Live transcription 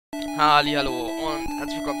Hallihallo und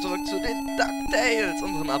herzlich willkommen zurück zu den DuckTales,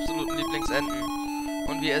 unseren absoluten Lieblingsenten.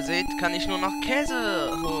 Und wie ihr seht, kann ich nur noch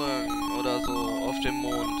Käse holen oder so auf dem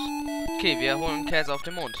Mond. Okay, wir holen Käse auf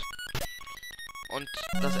dem Mond. Und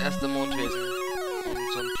das erste Mondwesen.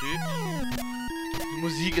 Und so ein Typ. Die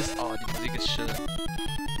Musik ist... Oh, die Musik ist schön.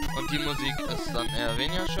 Und die Musik ist dann eher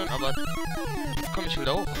weniger schön, aber... Komm ich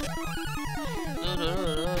wieder hoch.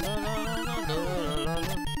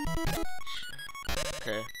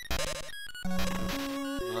 Okay.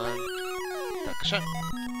 Nein. Dankeschön.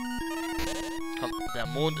 Komm, der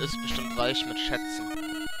Mond ist bestimmt reich mit Schätzen.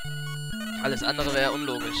 Alles andere wäre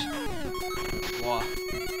unlogisch. Boah.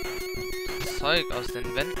 Das Zeug aus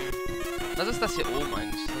den Wänden. Was ist das hier oben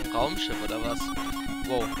eigentlich? So ein Raumschiff oder was?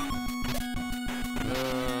 Wow.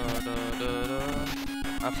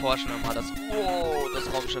 Erforschen wir mal das. Wow,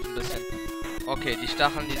 das Raumschiff ein bisschen. Okay, die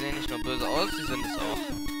Stacheln, die sehen nicht nur böse aus, die sind es auch.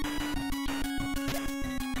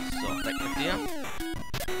 So, weg mit dir.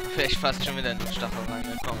 Wäre ich fast schon wieder in den Stachel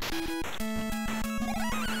reingekommen.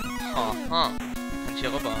 Haha. Kann ich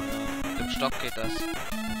hier rüber? Ja. Mit dem Stock geht das.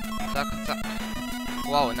 Zack, zack.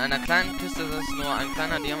 Wow, in einer kleinen Kiste ist es nur ein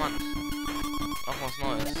kleiner Diamant. Auch was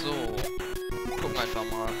Neues. So. Gucken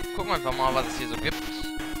einfach mal, was es hier so gibt.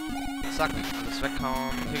 Zack, alles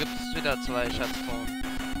weghauen. Hier gibt es wieder 2 Schatztruhen.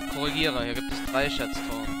 Korrigiere, hier gibt es 3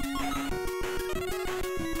 Schatztruhen.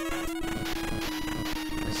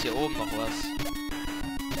 Ist hier oben noch was?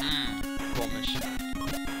 Komisch.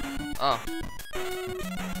 Ah.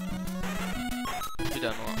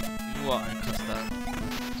 Wieder nur ein Kristall.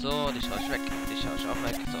 So, die schaue ich weg. Die schaue ich auch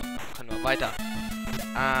weg. So, dann können wir weiter.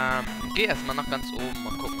 Geh erstmal nach ganz oben.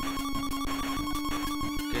 Mal gucken.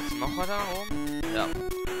 Geht's noch weiter oben? Ja.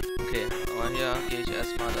 Okay, aber hier gehe ich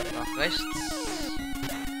erstmal dann nach rechts.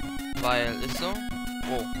 Weil, ist so.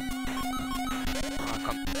 Oh. Ah,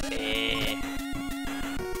 komm.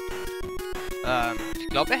 Ich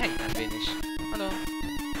glaube, er hängt ein wenig. Hallo.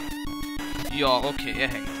 Ja, okay, er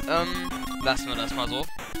hängt. Lassen wir das mal so.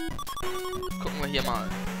 Gucken wir hier mal.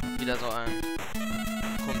 Wieder so ein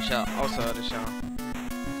komischer, außerirdischer.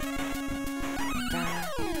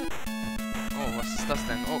 Oh, was ist das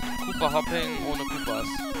denn? Oh, Cooper Hopping ohne Coopers.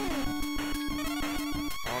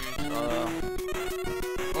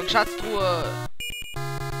 Und Schatztruhe.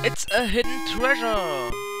 It's a hidden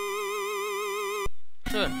treasure.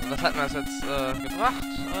 Schön. Und was hat mir das jetzt gebracht?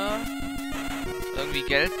 Irgendwie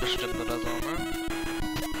Geld bestimmt oder so, ne?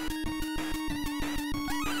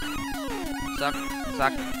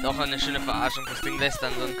 Zack. Doch eine schöne Verarschung. Das Ding lässt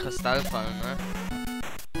dann so einen Kristall fallen, ne?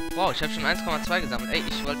 Wow, ich habe schon 1,2 gesammelt. Ey,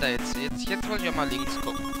 ich wollte da jetzt wollte ich auch mal links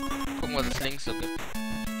gucken. Gucken, was es links so gibt.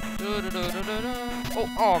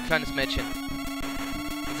 Oh, kleines Mädchen.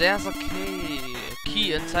 There's a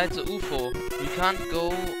key inside the UFO. We can't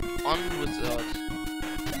go on without.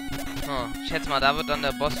 Ich schätze mal, da wird dann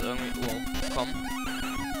der Boss irgendwie kommen.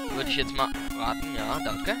 Würde ich jetzt mal raten. Ja,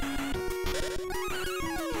 danke.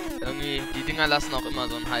 Irgendwie, die Dinger lassen auch immer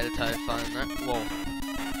so ein Heilteil fallen, ne? Wow.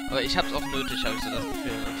 Aber ich hab's auch nötig, habe ich so das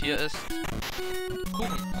Gefühl. Und hier ist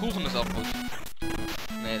Kuchen. Kuchen ist auch gut.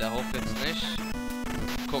 Ne, da hoch geht's nicht.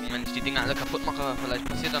 Gucken, wenn ich die Dinger alle kaputt mache, vielleicht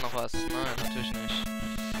passiert da noch was. Nein, natürlich nicht.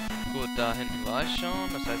 Gut, da hinten war ich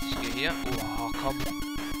schon. Das heißt, ich gehe hier. Oh, komm.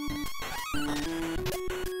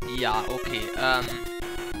 Ja, okay.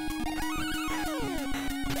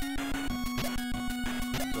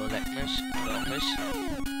 So, leck mich. Oder auch nicht.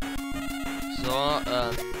 So,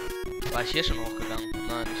 war ich hier schon hochgegangen?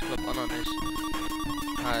 Nein, ich glaube auch noch nicht.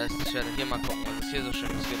 Heißt, ich werde hier mal gucken, was es hier so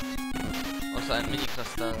Schönes gibt. Außer ein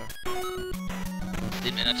Mini-Kristall.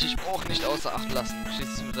 Den wir natürlich auch nicht außer Acht lassen.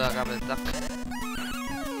 Schließlich mit der Gabel Duck.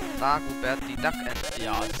 Dagobert die Duck End.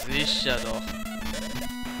 Ja, sicher doch.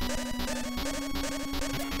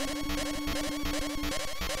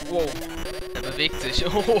 Wow. Er bewegt sich.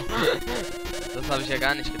 Oh. Das habe ich ja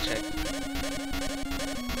gar nicht gecheckt.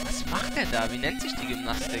 Was macht er da? Wie nennt sich die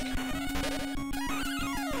Gymnastik?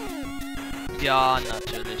 Ja,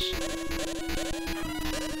 natürlich.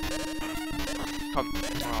 Komm.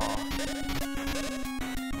 Oh.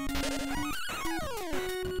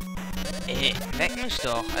 Ey, leck mich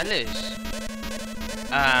doch, ehrlich.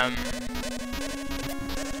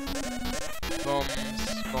 Bums.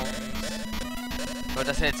 Aber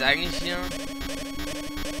das jetzt eigentlich hier...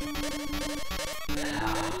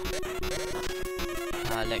 Ja.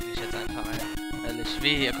 Ah, leck mich jetzt einfach ein. Ehrlich,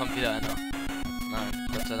 weh, hier kommt wieder einer. Nein,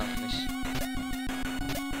 Gott sei Dank nicht.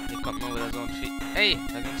 Hier kommt nur wieder so ein Vieh. Ey,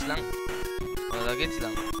 da ging's lang. Oder da geht's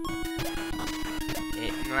lang.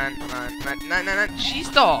 Ey, nein,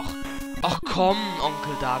 schieß doch! Ach komm,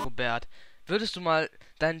 Onkel Dagobert. Würdest du mal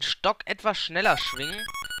deinen Stock etwas schneller schwingen?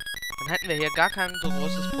 Dann hätten wir hier gar kein so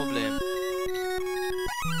großes Problem.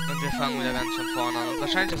 Und wir fangen wieder ganz von vorne an. Und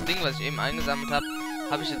wahrscheinlich das Ding, was ich eben eingesammelt habe,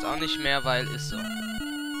 habe ich jetzt auch nicht mehr, weil ist so.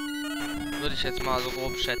 Würde ich jetzt mal so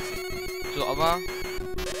grob schätzen. So, aber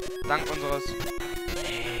dank unseres...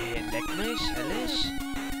 leck mich, ehrlich?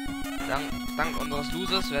 Dank unseres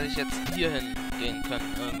Losers werde ich jetzt hier hingehen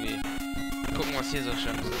können, irgendwie. Gucken, was hier so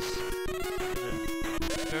Schönes ist.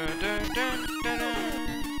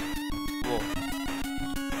 Wow.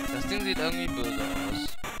 Das Ding sieht irgendwie böse aus.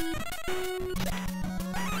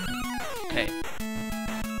 Okay.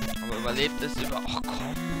 Aber überlebt ist über... Ach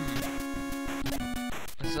komm.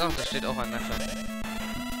 So, da steht auch ein Neffe.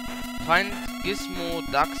 Find Gizmo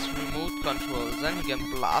Ducks Remote Control. Then he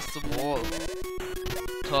can blast the wall.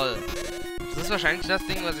 Toll. Das ist wahrscheinlich das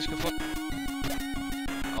Ding, was ich gefunden...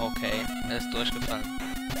 Okay, er ist durchgefallen.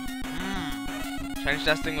 Wahrscheinlich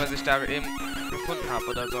das Ding, was ich da eben gefunden habe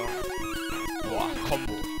oder so. Boah,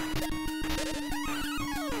 Combo.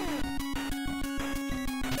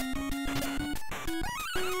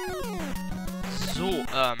 So,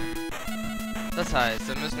 das heißt,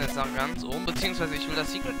 wir müssen jetzt nach ganz oben, beziehungsweise ich will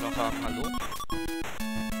das Secret noch haben, hallo?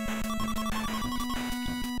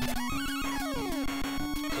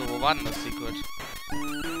 So, wo war denn das Secret?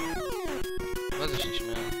 Weiß ich nicht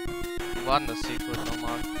mehr. Wo war denn das Secret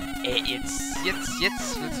nochmal? Ey, jetzt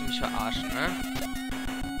willst du mich verarschen, ne?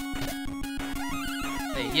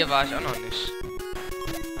 Ne, hier war ich auch noch nicht.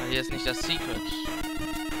 Aber hier ist nicht das Secret.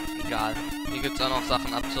 Egal. Hier gibt es auch noch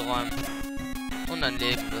Sachen abzuräumen. Und ein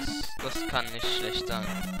Leben, das kann nicht schlecht sein.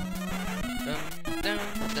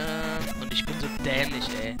 Und ich bin so dämlich,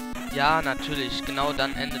 ey. Ja, natürlich. Genau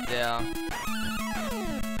dann endet der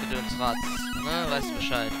Gedönsrats. Ne, weißt du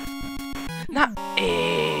Bescheid. Na,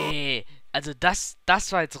 ey. Also das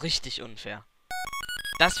war jetzt richtig unfair.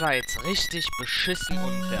 Das war jetzt richtig beschissen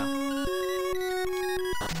unfair.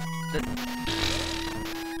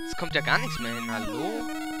 Das kommt ja gar nichts mehr hin, hallo?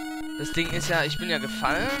 Das Ding ist ja, ich bin ja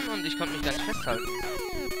gefallen und ich konnte mich gar nicht festhalten.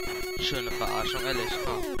 Schöne Verarschung, ehrlich.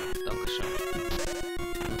 Oh, dankeschön.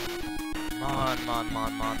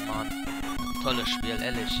 Mann. Tolles Spiel,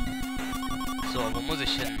 ehrlich. So, wo muss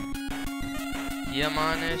ich hin? Hier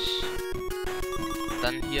meine ich.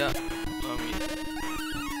 Dann hier irgendwie.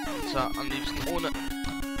 Und zwar am liebsten ohne...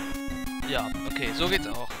 Ja, okay, so geht's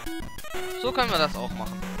auch. So können wir das auch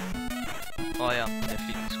machen. Oh ja, der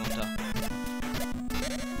fliegt nicht runter.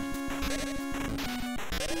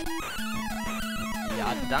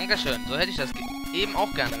 Ja, dankeschön. So hätte ich das eben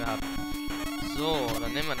auch gerne gehabt. So,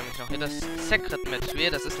 dann nehmen wir nämlich noch hier das Secret mit. Wehe,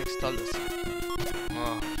 das ist nichts Tolles.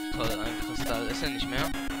 Oh, toll, ein Kristall. Ist ja nicht mehr.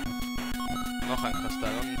 Noch ein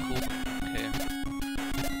Kristall und ein Kuchen. Okay.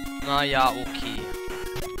 Naja, okay.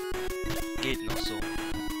 Geht noch so.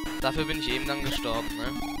 Dafür bin ich eben dann gestorben,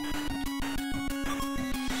 ne?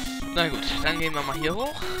 Na gut, dann gehen wir mal hier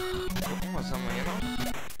hoch. Gucken, was haben wir hier noch?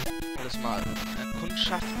 Alles mal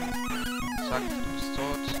erkundschaften. Zack, du bist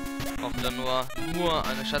tot. Auch wieder nur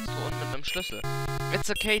eine Schatztruhe mit einem Schlüssel. It's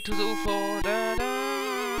okay to the UFO. Da, da.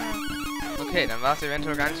 Okay, dann war es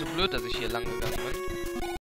eventuell gar nicht so blöd, dass ich hier lang gegangen bin.